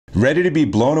Ready to be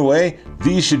blown away?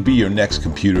 These should be your next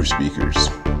computer speakers.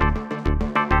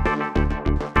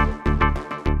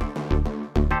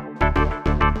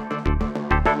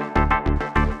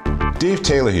 Dave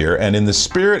Taylor here, and in the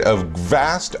spirit of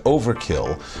vast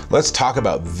overkill, let's talk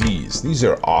about these. These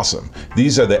are awesome.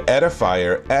 These are the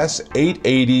Edifier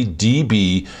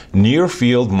S880DB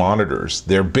near-field monitors.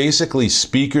 They're basically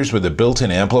speakers with a built-in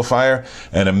amplifier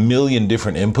and a million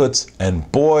different inputs,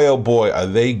 and boy oh boy are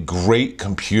they great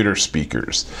computer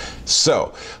speakers.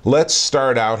 So let's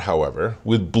start out, however,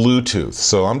 with Bluetooth.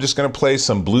 So I'm just going to play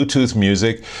some Bluetooth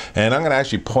music, and I'm going to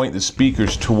actually point the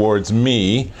speakers towards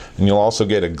me, and you'll also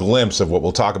get a glimpse of what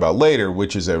we'll talk about later,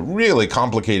 which is a really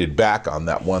complicated back on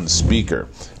that one speaker.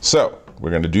 So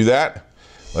we're going to do that.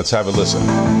 Let's have a listen.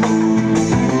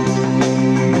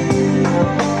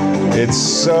 It's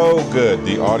so good,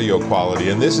 the audio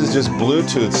quality, and this is just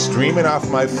Bluetooth streaming off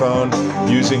my phone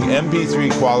using MP3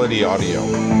 quality audio.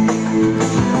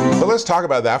 But let's talk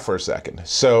about that for a second.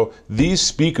 So these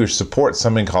speakers support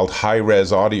something called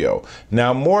high-res audio.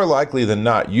 Now, more likely than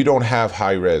not, you don't have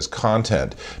high-res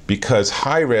content because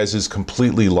high-res is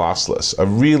completely lossless. A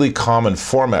really common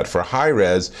format for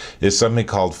high-res is something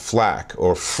called FLAC,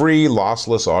 or Free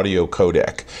Lossless Audio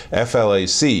Codec,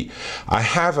 FLAC. I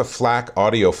have a FLAC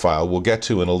audio file we'll get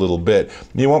to in a little bit.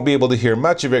 You won't be able to hear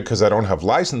much of it because I don't have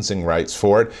licensing rights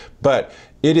for it, but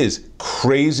it is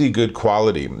crazy good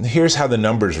quality. Here's how the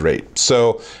numbers rate.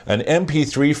 So an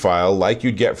MP3 file, like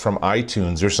you'd get from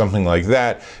iTunes or something like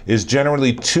that, is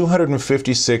generally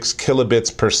 256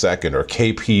 kilobits per second, or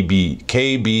kbps,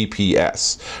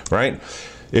 right?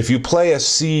 If you play a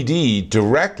CD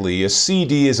directly, a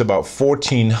CD is about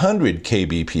 1400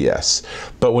 kbps.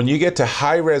 But when you get to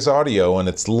high-res audio and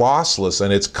it's lossless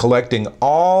and it's collecting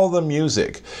all the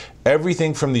music,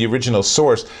 everything from the original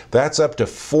source, that's up to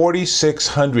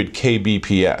 4600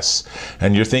 kbps.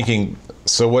 And you're thinking,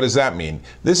 so what does that mean?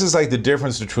 This is like the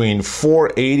difference between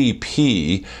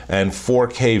 480p and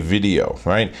 4K video,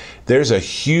 right? There's a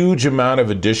huge amount of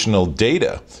additional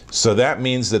data. So that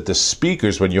means that the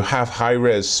speakers, when you have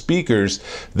high-res speakers,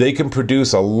 they can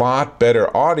produce a lot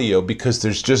better audio because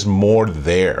there's just more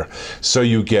there. So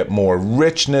you get more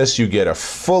richness, you get a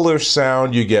fuller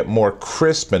sound, you get more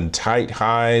crisp and tight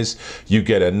highs, you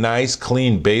get a nice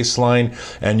clean bass line,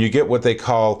 and you get what they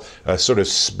call a sort of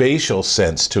spatial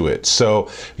sense to it. So,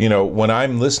 you know, when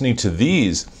I'm listening to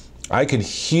these, I can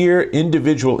hear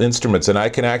individual instruments, and I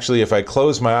can actually, if I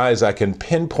close my eyes, I can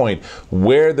pinpoint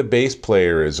where the bass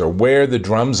player is or where the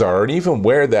drums are and even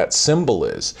where that cymbal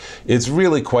is. It's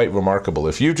really quite remarkable.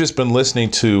 If you've just been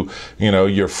listening to, you know,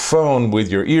 your phone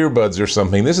with your earbuds or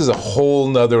something, this is a whole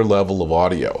nother level of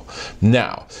audio.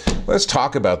 Now, let's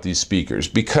talk about these speakers,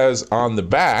 because on the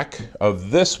back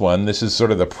of this one, this is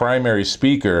sort of the primary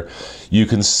speaker, you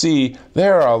can see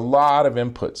there are a lot of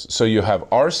inputs. So you have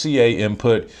RCA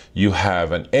input, you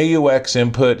have an AUX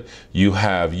input, you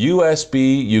have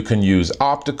USB, you can use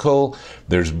optical,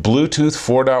 there's Bluetooth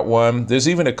 4.1, there's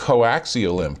even a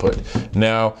coaxial input.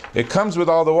 Now, it comes with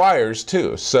all the wires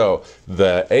too. So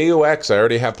the AUX I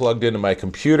already have plugged into my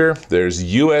computer, there's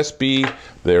USB,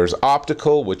 there's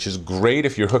optical, which is great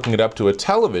if you're hooking it up to a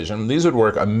television. These would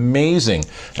work amazing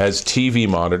as TV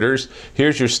monitors.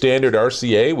 Here's your standard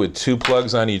RCA with 2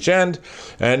 plugs on each end.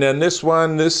 And then this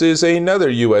one, this is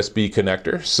another USB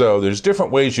connector. So there's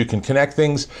different ways you can connect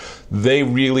things. They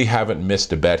really haven't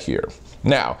missed a bet here.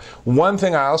 Now, one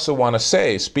thing I also want to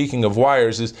say, speaking of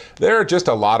wires, is there are just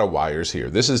a lot of wires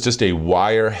here. This is just a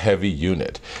wire-heavy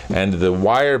unit. And the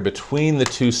wire between the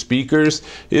two speakers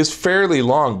is fairly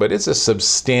long, but it's a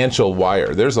substantial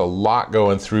wire. There's a lot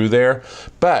going through there,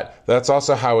 but that's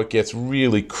also how it gets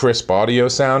really crisp audio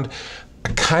sound.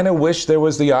 I kind of wish there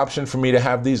was the option for me to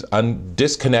have these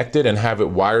disconnected and have it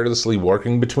wirelessly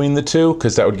working between the two,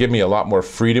 because that would give me a lot more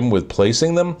freedom with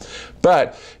placing them.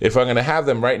 But if I'm going to have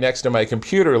them right next to my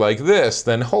computer like this,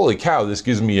 then holy cow, this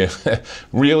gives me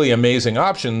really amazing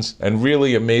options and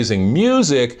really amazing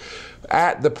music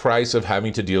at the price of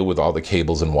having to deal with all the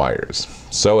cables and wires.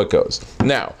 So it goes.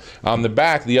 Now, on the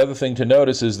back, the other thing to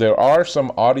notice is there are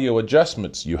some audio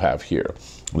adjustments you have here.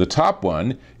 The top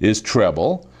one is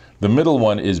treble. The middle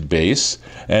one is bass,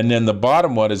 and then the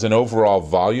bottom one is an overall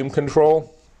volume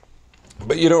control.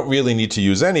 But you don't really need to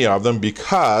use any of them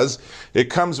because it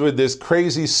comes with this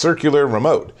crazy circular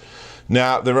remote.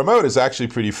 Now, the remote is actually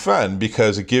pretty fun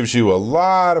because it gives you a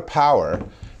lot of power,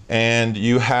 and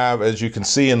you have, as you can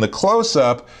see in the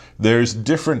close-up, there's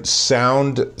different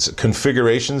sound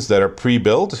configurations that are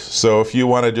pre-built. So if you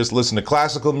want to just listen to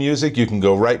classical music, you can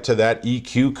go right to that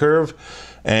EQ curve.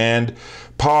 And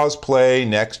pause, play,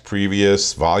 next,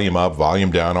 previous, volume up, volume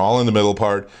down, all in the middle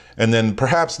part. And then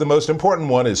perhaps the most important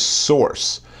one is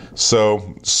source.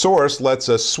 So source lets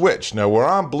us switch. Now we're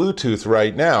on Bluetooth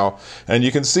right now, and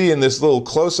you can see in this little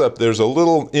close-up there's a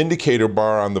little indicator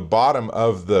bar on the bottom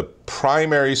of the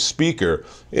primary speaker.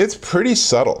 It's pretty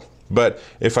subtle, but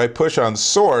if I push on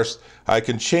source, I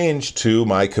can change to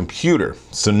my computer.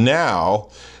 So now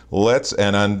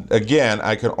again,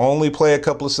 I can only play a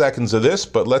couple of seconds of this,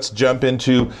 but let's jump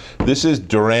into, this is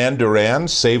Duran Duran,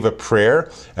 Save a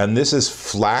Prayer, and this is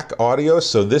FLAC audio,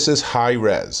 so this is high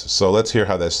res. So let's hear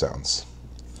how this sounds.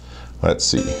 Let's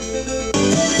see.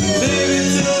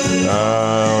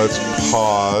 Let's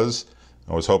pause.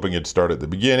 I was hoping it'd start at the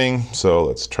beginning, so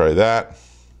let's try that.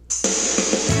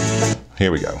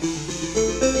 Here we go.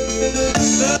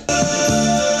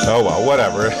 Oh well,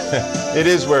 whatever. It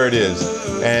is where it is.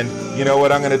 And you know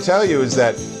what I'm going to tell you is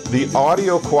that the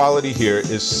audio quality here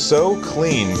is so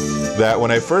clean that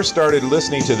when I first started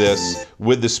listening to this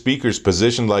with the speakers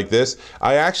positioned like this,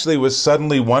 I actually was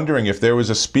suddenly wondering if there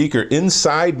was a speaker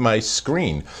inside my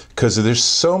screen, because there's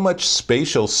so much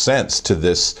spatial sense to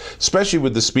this, especially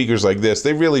with the speakers like this.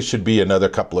 They really should be another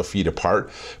couple of feet apart,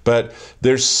 but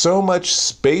there's so much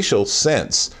spatial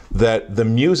sense that the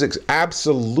music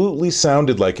absolutely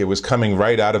sounded like it was coming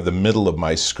right out of the middle of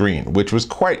my screen, which was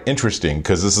quite interesting,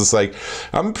 because this is like,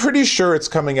 I'm pretty sure it's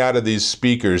coming out of these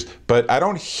speakers, but I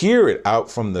don't hear it out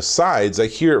from the sides. I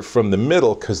hear it from the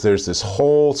middle, because there's this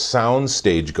whole sound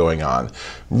stage going on.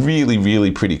 Really,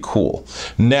 really pretty cool.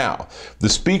 Now, the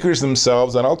speakers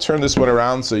themselves, and I'll turn this one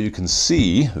around so you can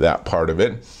see that part of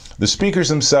it. The speakers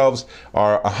themselves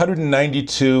are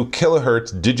 192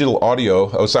 kilohertz digital audio.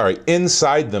 Oh, sorry,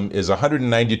 inside them is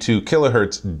 192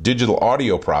 kilohertz digital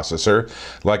audio processor.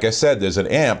 Like I said, there's an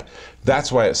amp.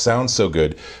 That's why it sounds so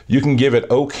good. You can give it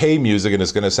okay music and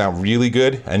it's going to sound really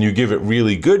good, and you give it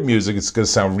really good music, it's going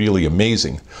to sound really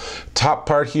amazing. Top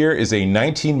part here is a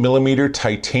 19mm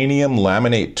titanium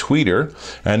laminate tweeter,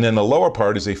 and then the lower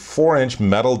part is a 4-inch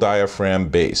metal diaphragm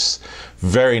bass.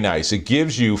 Very nice. It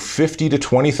gives you 50 to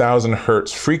 20,000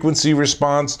 hertz frequency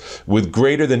response with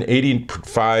greater than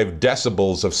 85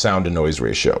 decibels of sound to noise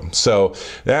ratio. So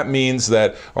that means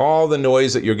that all the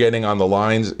noise that you're getting on the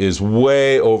lines is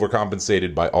way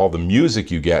overcompensated by all the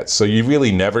music you get. So you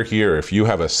really never hear, if you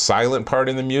have a silent part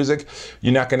in the music,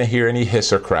 you're not going to hear any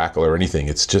hiss or crackle or anything.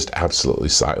 It's just absolutely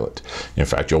silent. In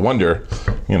fact, you'll wonder,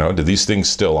 you know, do these things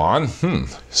still on?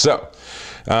 So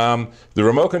the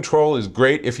remote control is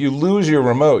great. If you lose your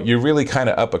remote, you're really kind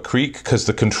of up a creek, because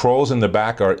the controls in the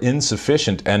back are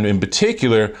insufficient, and in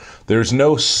particular, there's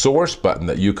no source button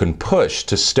that you can push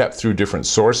to step through different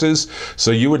sources,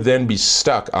 so you would then be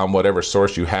stuck on whatever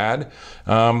source you had.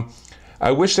 I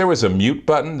wish there was a mute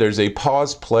button. There's a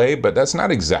pause play, but that's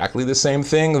not exactly the same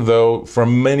thing, though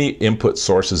from many input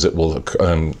sources it will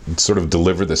sort of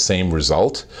deliver the same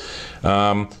result.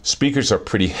 Speakers are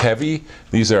pretty heavy.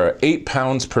 These are 8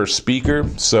 pounds per speaker,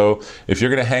 so if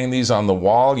you're going to hang these on the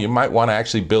wall, you might want to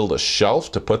actually build a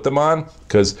shelf to put them on,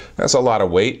 because that's a lot of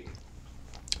weight.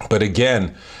 But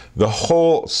again, the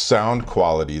whole sound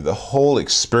quality, the whole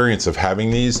experience of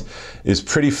having these is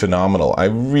pretty phenomenal. I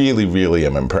really, really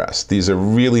am impressed. These are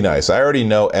really nice. I already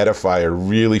know Edifier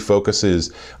really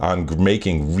focuses on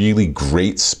making really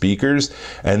great speakers,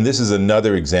 and this is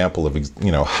another example of,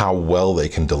 you know, how well they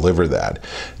can deliver that.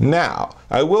 Now,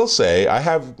 I will say I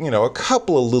have, you know, a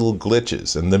couple of little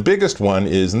glitches, and the biggest one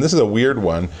is, and this is a weird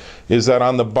one, is that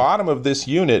on the bottom of this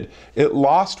unit, it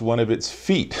lost one of its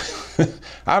feet.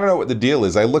 I don't know what the deal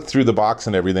is. I looked through the box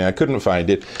and everything, I couldn't find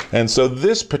it. And so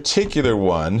this particular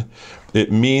one,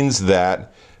 it means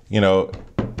that, you know,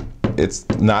 it's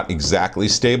not exactly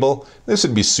stable. This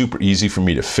would be super easy for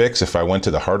me to fix if I went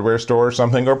to the hardware store or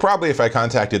something, or probably if I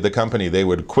contacted the company, they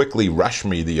would quickly rush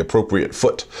me the appropriate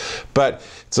foot. But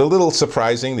it's a little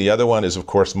surprising. The other one is, of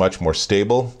course, much more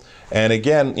stable. And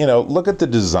again, you know, look at the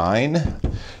design.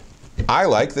 I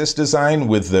like this design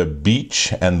with the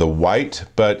beach and the white,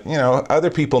 but you know,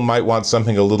 other people might want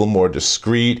something a little more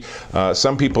discreet.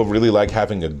 Some people really like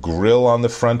having a grill on the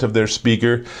front of their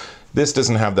speaker. This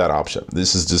doesn't have that option.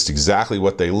 This is just exactly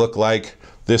what they look like.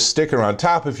 This sticker on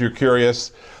top, if you're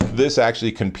curious, this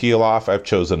actually can peel off. I've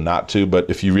chosen not to, but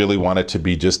if you really want it to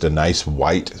be just a nice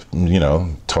white, you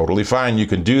know, totally fine, you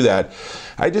can do that.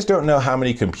 I just don't know how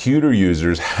many computer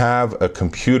users have a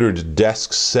computer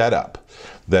desk setup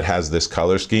that has this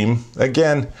color scheme.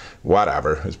 Again,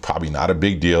 whatever, it's probably not a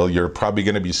big deal. You're probably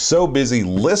going to be so busy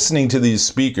listening to these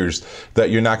speakers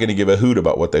that you're not going to give a hoot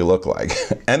about what they look like.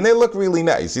 And they look really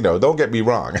nice, you know, don't get me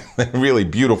wrong. They're really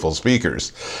beautiful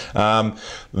speakers.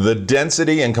 The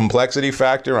density and complexity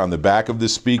factor on the back of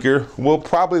this speaker will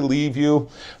probably leave you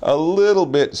a little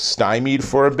bit stymied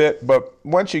for a bit, but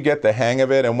once you get the hang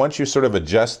of it and once you sort of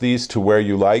adjust these to where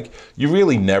you like, you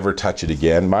really never touch it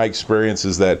again. My experience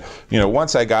is that, you know,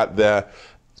 once I got the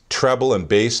treble and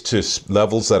bass to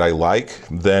levels that I like,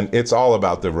 then it's all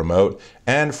about the remote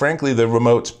and frankly the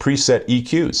remote's preset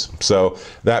EQs. So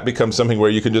that becomes something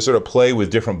where you can just sort of play with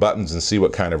different buttons and see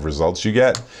what kind of results you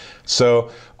get.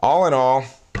 So all in all,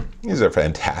 these are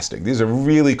fantastic. These are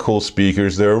really cool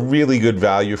speakers. They're a really good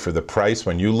value for the price.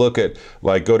 When you look at,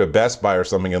 like, go to Best Buy or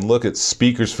something and look at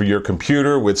speakers for your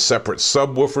computer with separate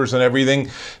subwoofers and everything,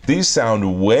 these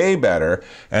sound way better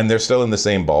and they're still in the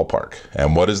same ballpark.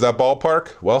 And what is that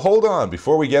ballpark? Well, hold on.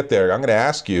 Before we get there, I'm going to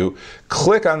ask you,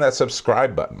 click on that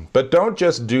subscribe button. But don't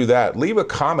just do that. Leave a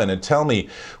comment and tell me,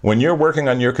 when you're working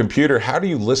on your computer, how do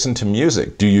you listen to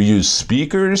music? Do you use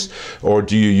speakers, or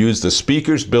do you use the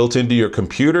speakers built into your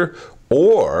computer?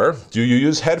 Or do you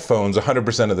use headphones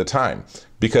 100% of the time?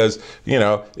 Because, you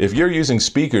know, if you're using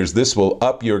speakers, this will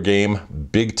up your game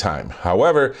big time.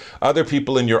 However, other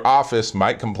people in your office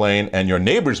might complain and your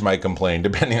neighbors might complain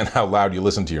depending on how loud you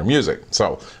listen to your music.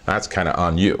 So that's kind of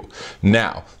on you.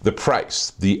 Now, the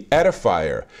price. The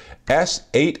Edifier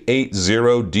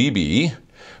S880DB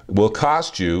will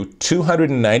cost you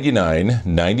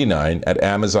 $299.99 at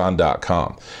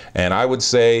Amazon.com. And I would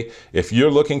say if you're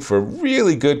looking for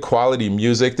really good quality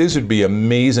music, these would be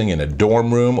amazing in a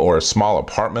dorm room or a small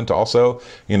apartment also.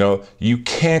 You know, you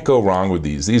can't go wrong with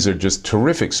these. These are just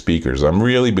terrific speakers. I'm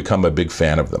really become a big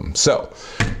fan of them. So,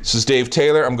 this is Dave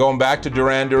Taylor. I'm going back to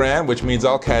Duran Duran, which means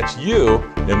I'll catch you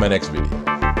in my next video.